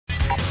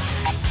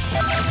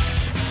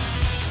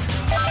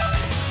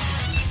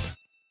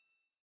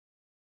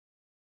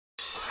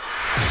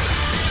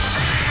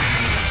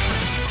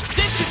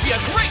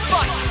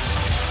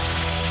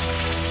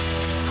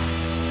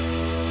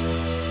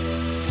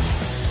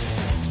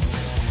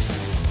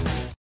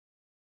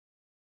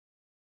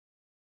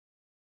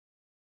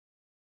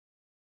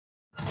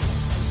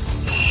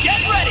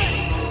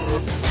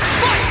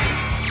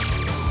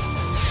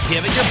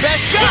Give it your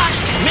best shot!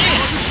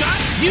 Man,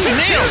 you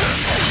nailed it!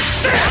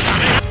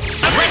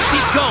 Let's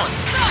keep going!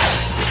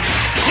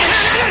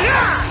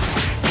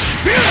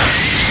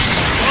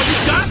 All you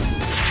got?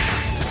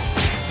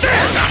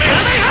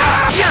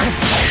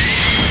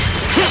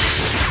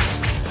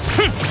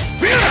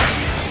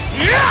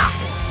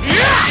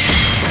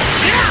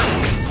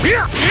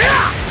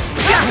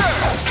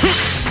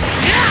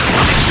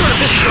 I'll be sure to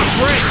miss your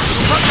break!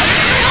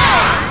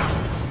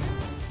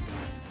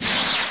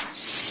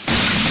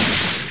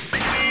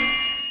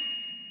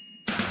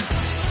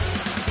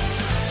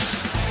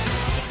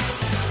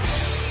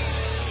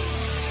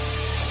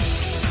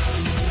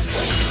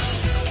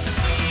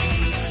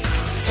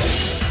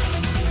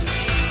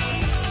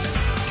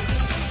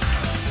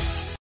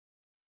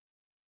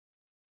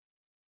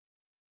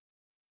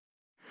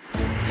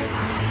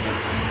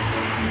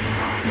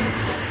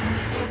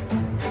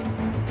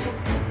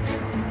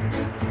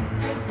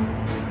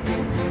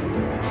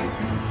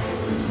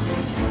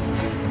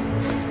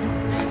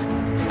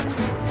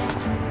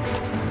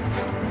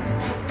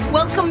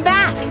 Welcome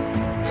back!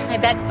 I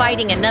bet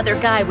fighting another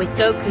guy with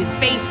Goku's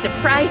face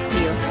surprised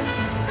you.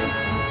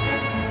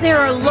 There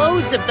are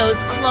loads of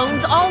those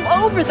clones all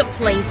over the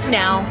place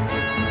now.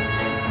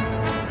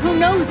 Who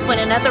knows when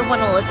another one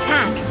will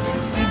attack?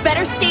 You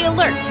better stay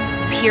alert.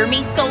 You hear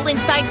me, soul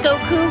inside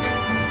Goku?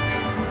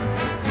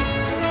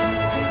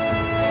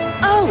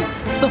 Oh,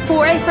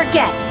 before I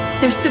forget,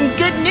 there's some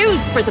good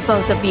news for the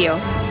both of you.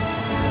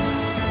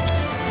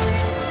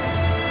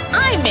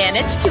 I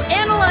managed to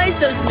analyze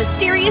those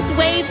mysterious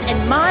waves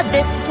and mod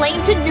this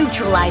plane to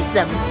neutralize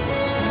them.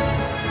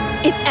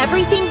 If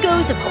everything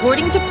goes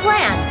according to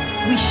plan,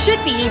 we should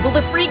be able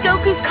to free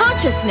Goku's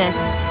consciousness.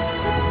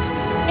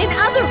 In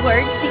other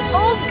words, the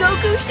old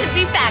Goku should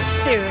be back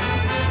soon.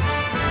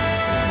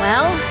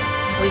 Well,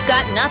 we've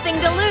got nothing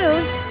to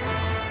lose.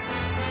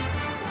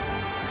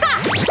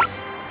 Ha!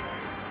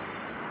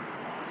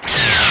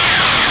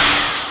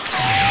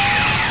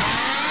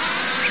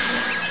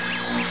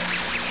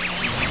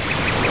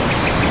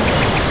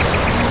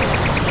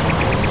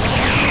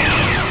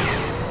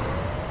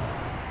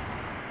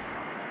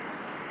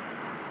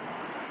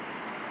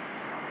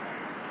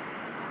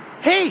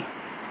 Hey!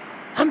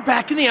 I'm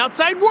back in the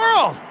outside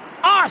world!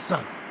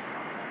 Awesome!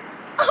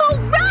 All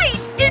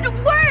right! It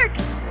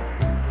worked!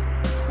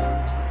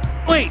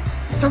 Wait,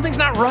 something's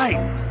not right.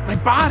 My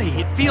body,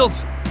 it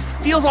feels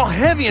all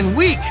heavy and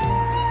weak.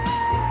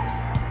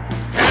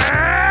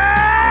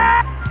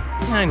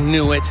 I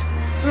knew it.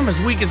 I'm as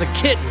weak as a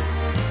kitten.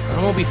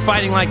 I won't be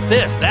fighting like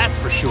this, that's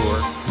for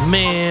sure.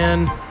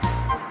 Man.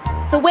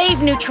 The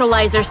wave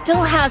neutralizer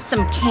still has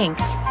some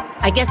kinks.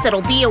 I guess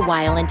it'll be a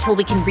while until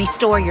we can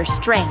restore your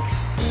strength.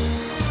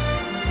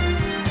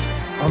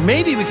 Or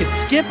maybe we could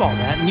skip all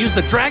that and use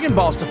the Dragon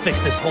Balls to fix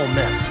this whole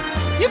mess.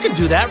 You can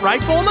do that,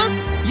 right, Bulma?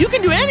 You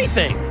can do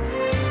anything!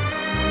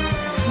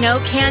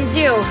 No can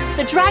do.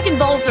 The Dragon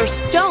Balls are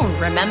stone,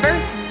 remember?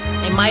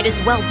 They might as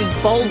well be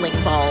bowling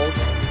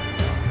balls.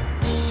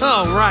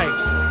 Oh, right.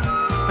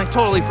 I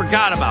totally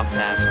forgot about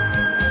that.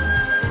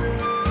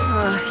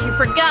 You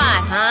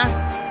forgot, huh?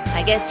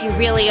 I guess you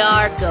really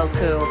are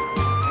Goku.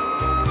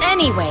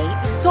 Anyway,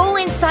 soul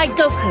inside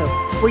Goku,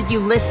 were you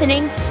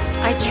listening?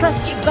 I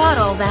trust you got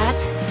all that.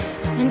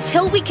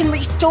 Until we can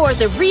restore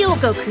the real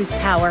Goku's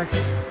power,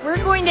 we're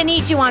going to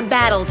need you on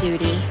battle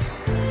duty.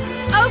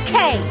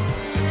 Okay,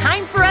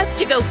 time for us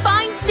to go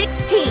find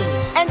 16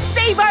 and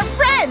save our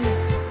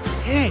friends!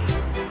 Hey,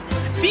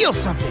 I feel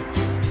something.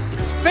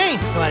 It's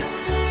faint, but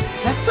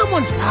is that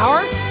someone's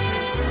power?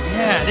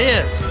 Yeah, it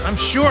is. I'm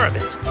sure of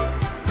it.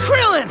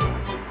 Krillin!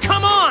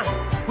 Come on!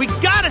 We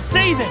gotta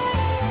save him!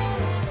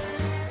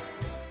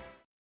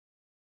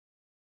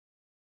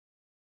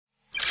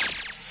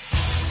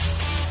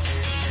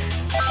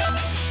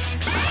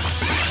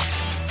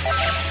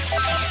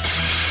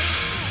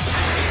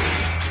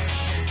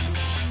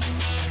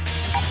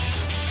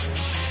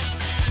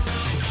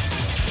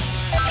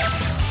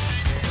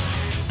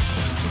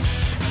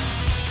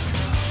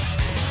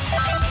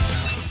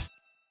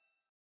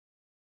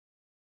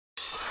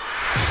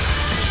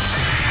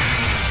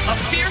 A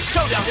fierce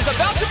showdown is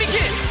about to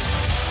begin!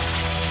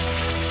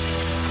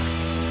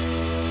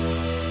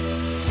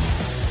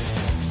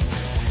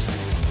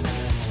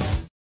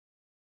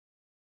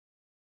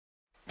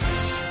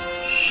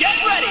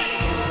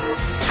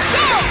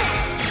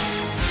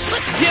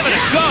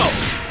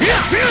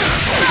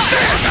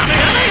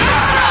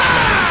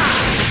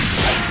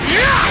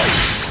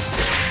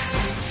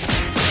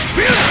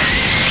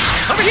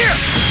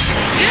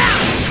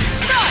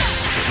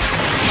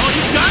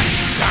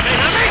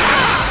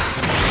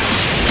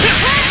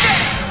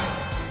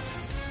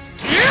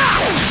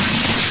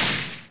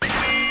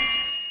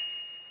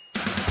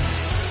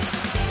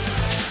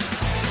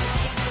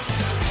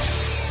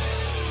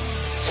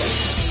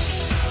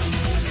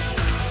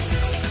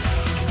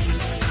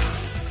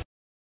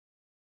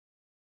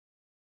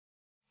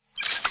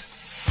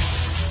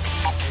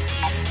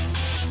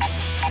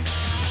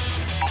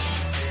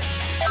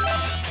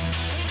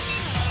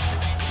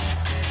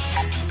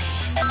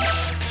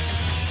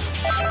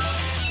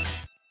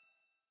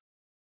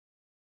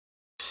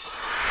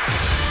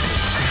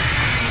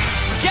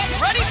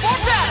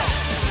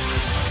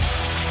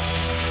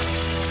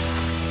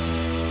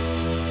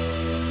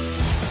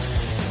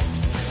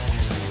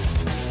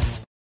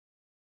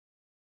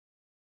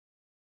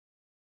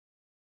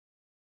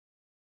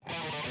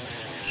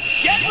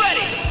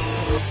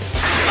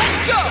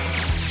 Let's go!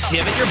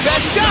 Give it your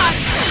best shot!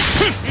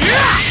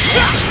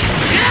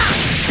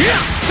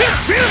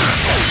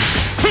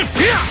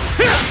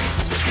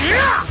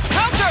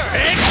 Counter!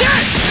 Take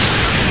this!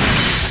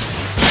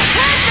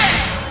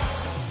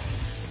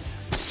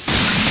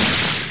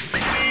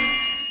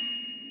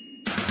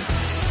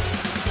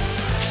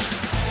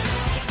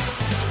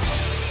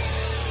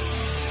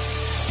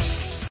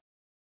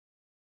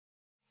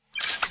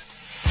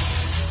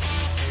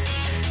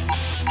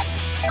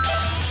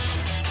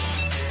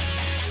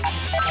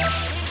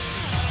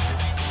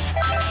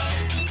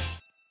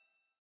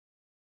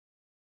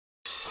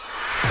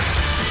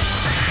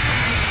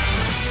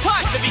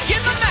 Time to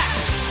begin the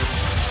match!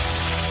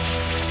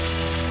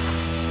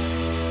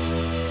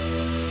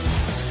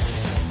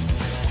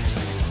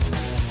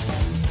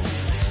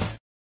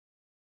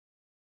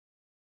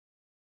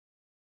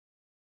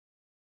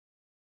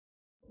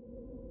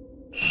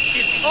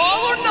 It's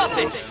all or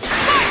nothing!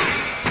 Fight!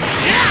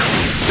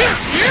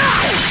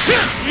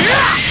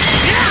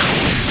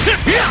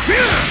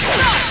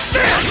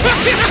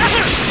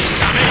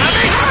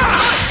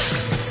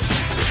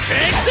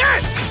 Take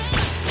this!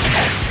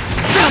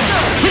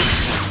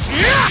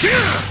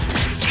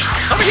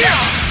 Over here!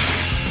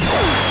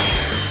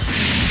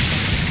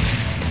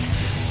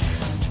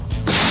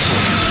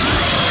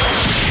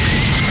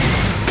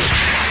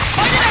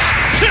 Fight it out!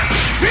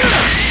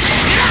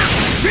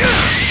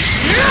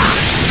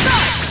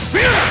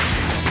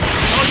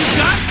 All you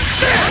got?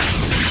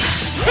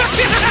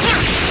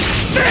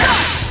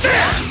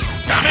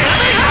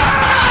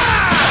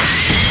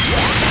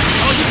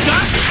 All you got?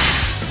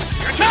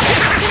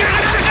 Here it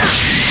comes!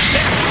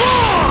 There's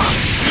more!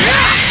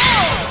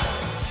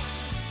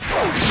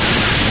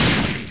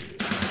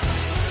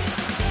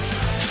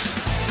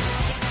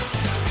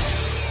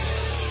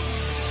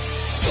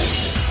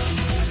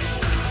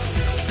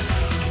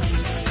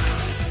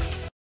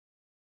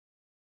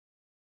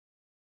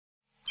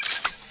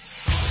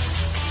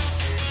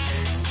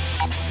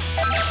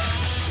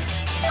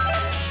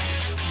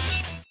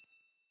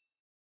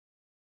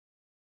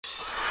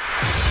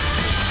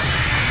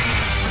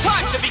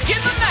 Time to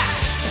begin the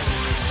match!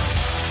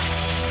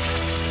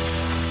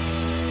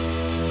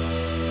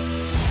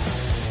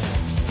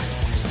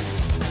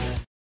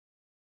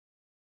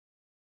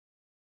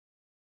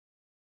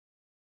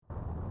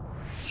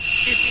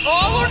 It's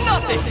all or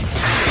nothing!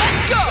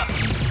 Let's go!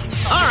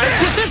 All right,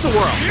 give this a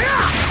whirl.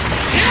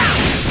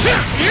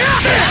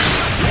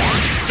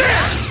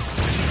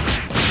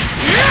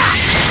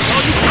 Oh,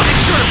 you gotta be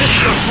sure this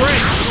is a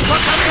break.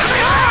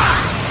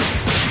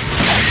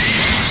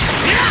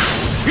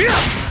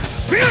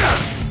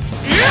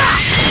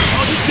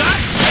 All you got?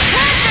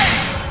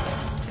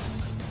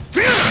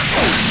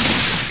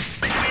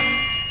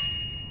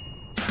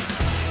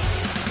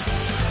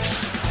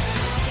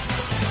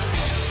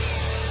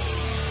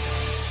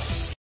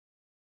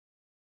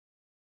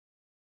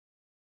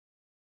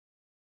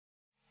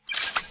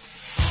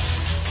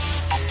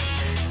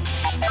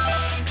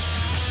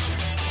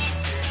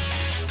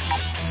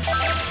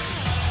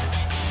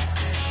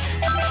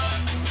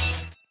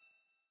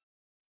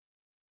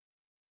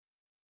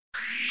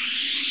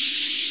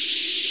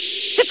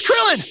 It's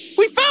Krillin!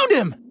 We found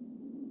him!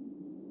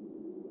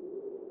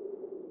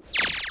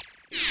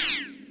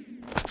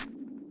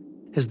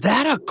 Is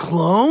that a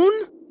clone?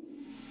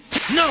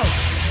 No!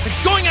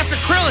 It's going after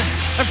Krillin!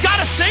 I've got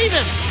to save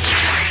him!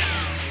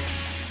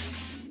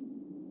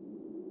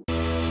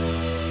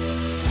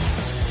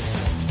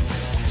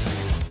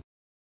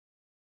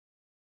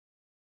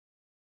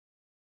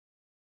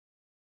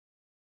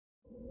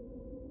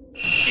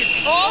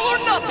 It's all or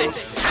nothing!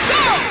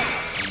 Go!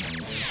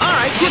 All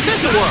right, give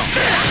this a whirl.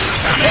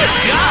 Good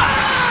job!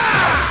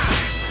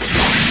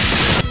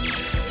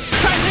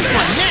 Try this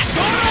one next!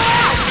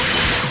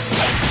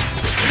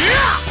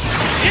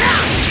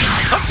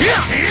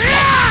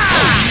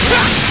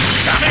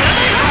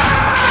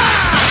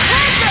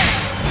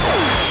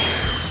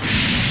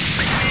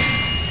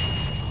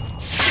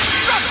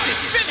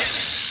 Disruptive finish!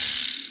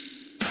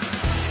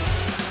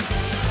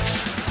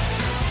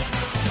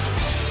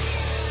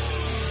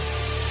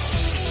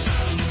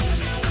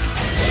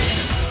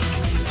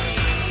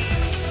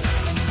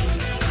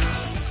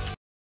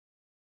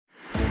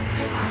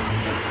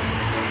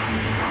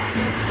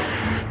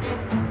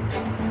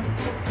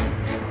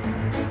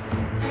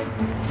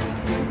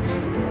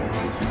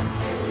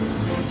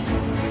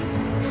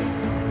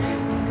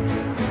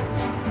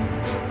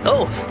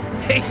 Oh,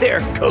 hey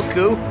there,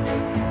 Goku.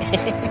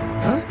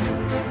 Huh?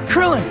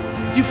 Krillin,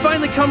 you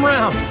finally come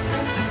round. I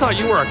thought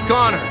you were a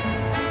goner.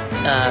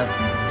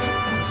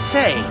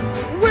 Say,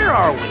 where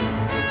are we?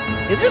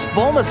 Is this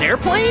Bulma's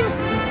airplane?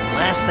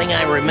 Last thing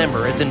I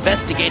remember is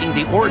investigating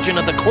the origin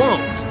of the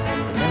clones.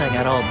 But then I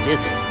got all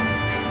dizzy.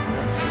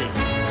 Let's see.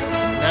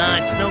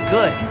 Nah, it's no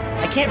good.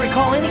 I can't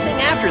recall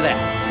anything after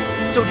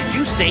that. So did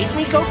you save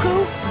me,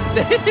 Goku?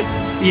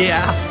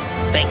 Yeah.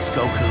 Thanks,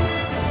 Goku.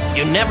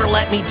 You never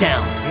let me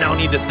down. No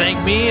need to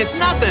thank me, it's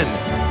nothing.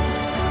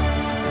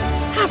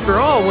 After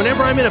all,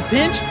 whenever I'm in a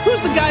pinch, who's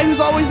the guy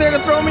who's always there to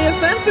throw me a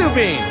senzu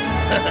bean?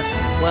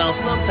 Well,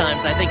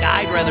 sometimes I think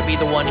I'd rather be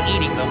the one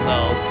eating them,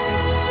 though.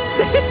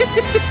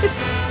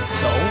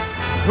 So,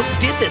 who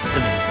did this to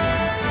me?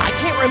 I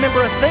can't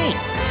remember a thing.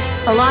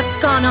 A lot's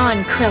gone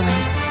on, Krillin,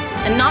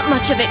 and not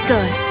much of it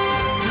good.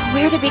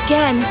 Where to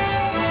begin?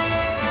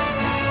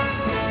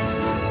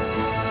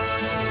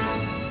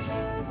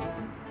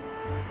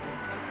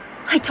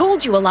 I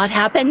told you a lot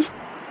happened.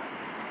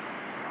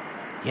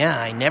 Yeah,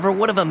 I never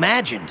would have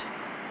imagined.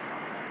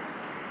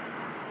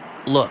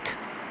 Look,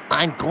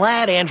 I'm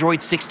glad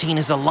Android 16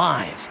 is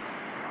alive,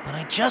 but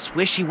I just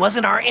wish he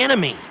wasn't our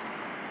enemy.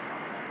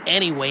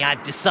 Anyway,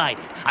 I've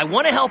decided. I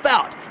want to help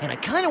out, and I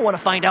kind of want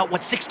to find out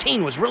what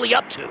 16 was really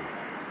up to.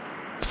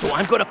 So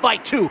I'm going to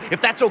fight too,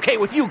 if that's okay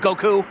with you,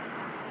 Goku.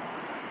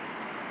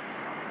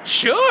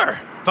 Sure,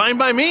 fine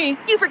by me.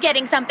 You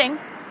forgetting something?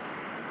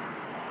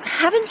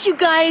 Haven't you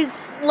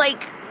guys,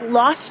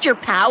 lost your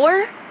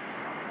power?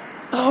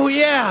 Oh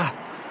yeah,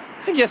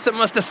 I guess it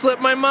must have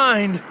slipped my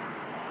mind.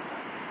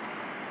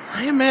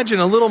 I imagine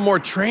a little more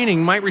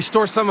training might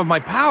restore some of my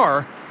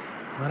power,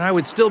 but I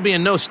would still be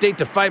in no state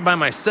to fight by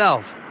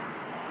myself.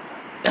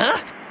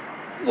 Huh?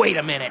 Wait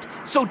a minute,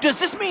 so does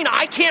this mean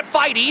I can't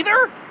fight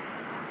either?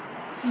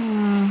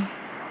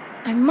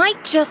 I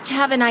might just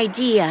have an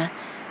idea,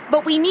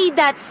 but we need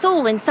that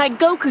soul inside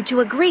Goku to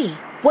agree.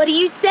 What do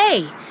you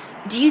say?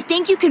 Do you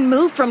think you can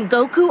move from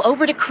Goku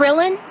over to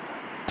Krillin?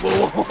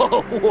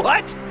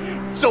 What?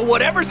 So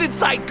whatever's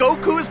inside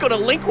Goku is gonna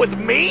link with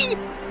me?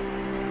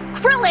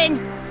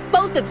 Krillin!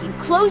 Both of you,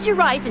 close your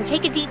eyes and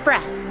take a deep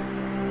breath.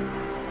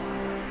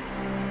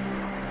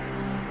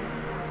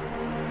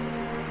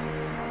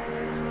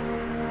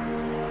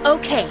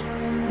 Okay,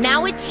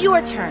 now it's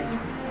your turn.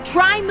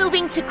 Try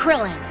moving to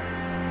Krillin.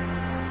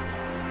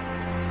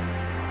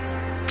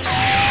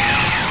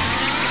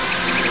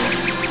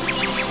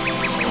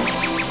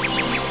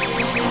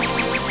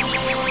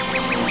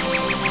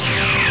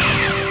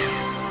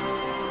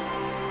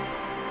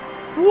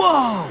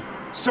 Whoa!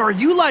 So are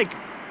you,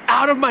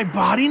 out of my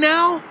body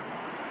now?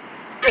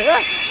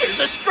 There's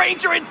a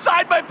stranger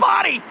inside my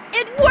body!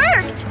 It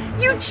worked!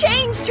 You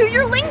changed who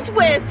you're linked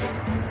with!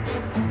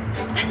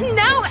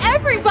 Now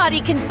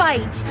everybody can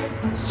fight!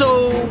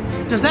 So,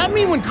 does that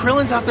mean when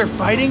Krillin's out there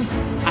fighting,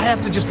 I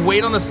have to just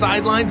wait on the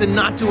sidelines and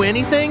not do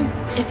anything?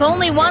 If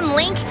only one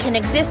link can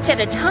exist at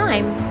a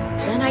time,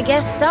 then I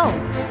guess so.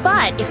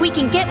 But if we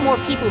can get more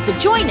people to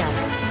join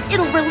us,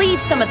 it'll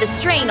relieve some of the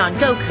strain on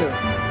Goku.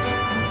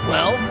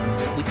 Well,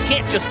 we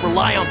can't just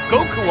rely on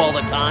Goku all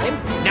the time.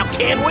 Now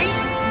can we?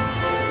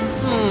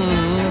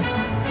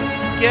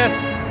 Guess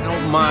I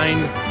don't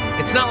mind.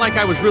 It's not like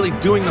I was really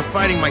doing the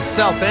fighting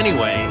myself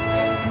anyway.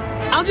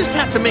 I'll just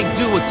have to make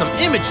do with some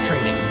image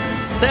training.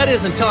 That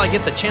is until I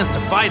get the chance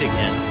to fight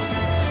again.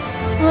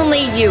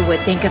 Only you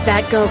would think of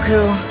that,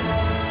 Goku.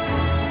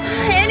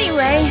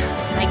 Anyway,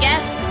 I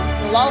guess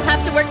we'll all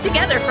have to work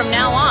together from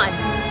now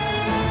on.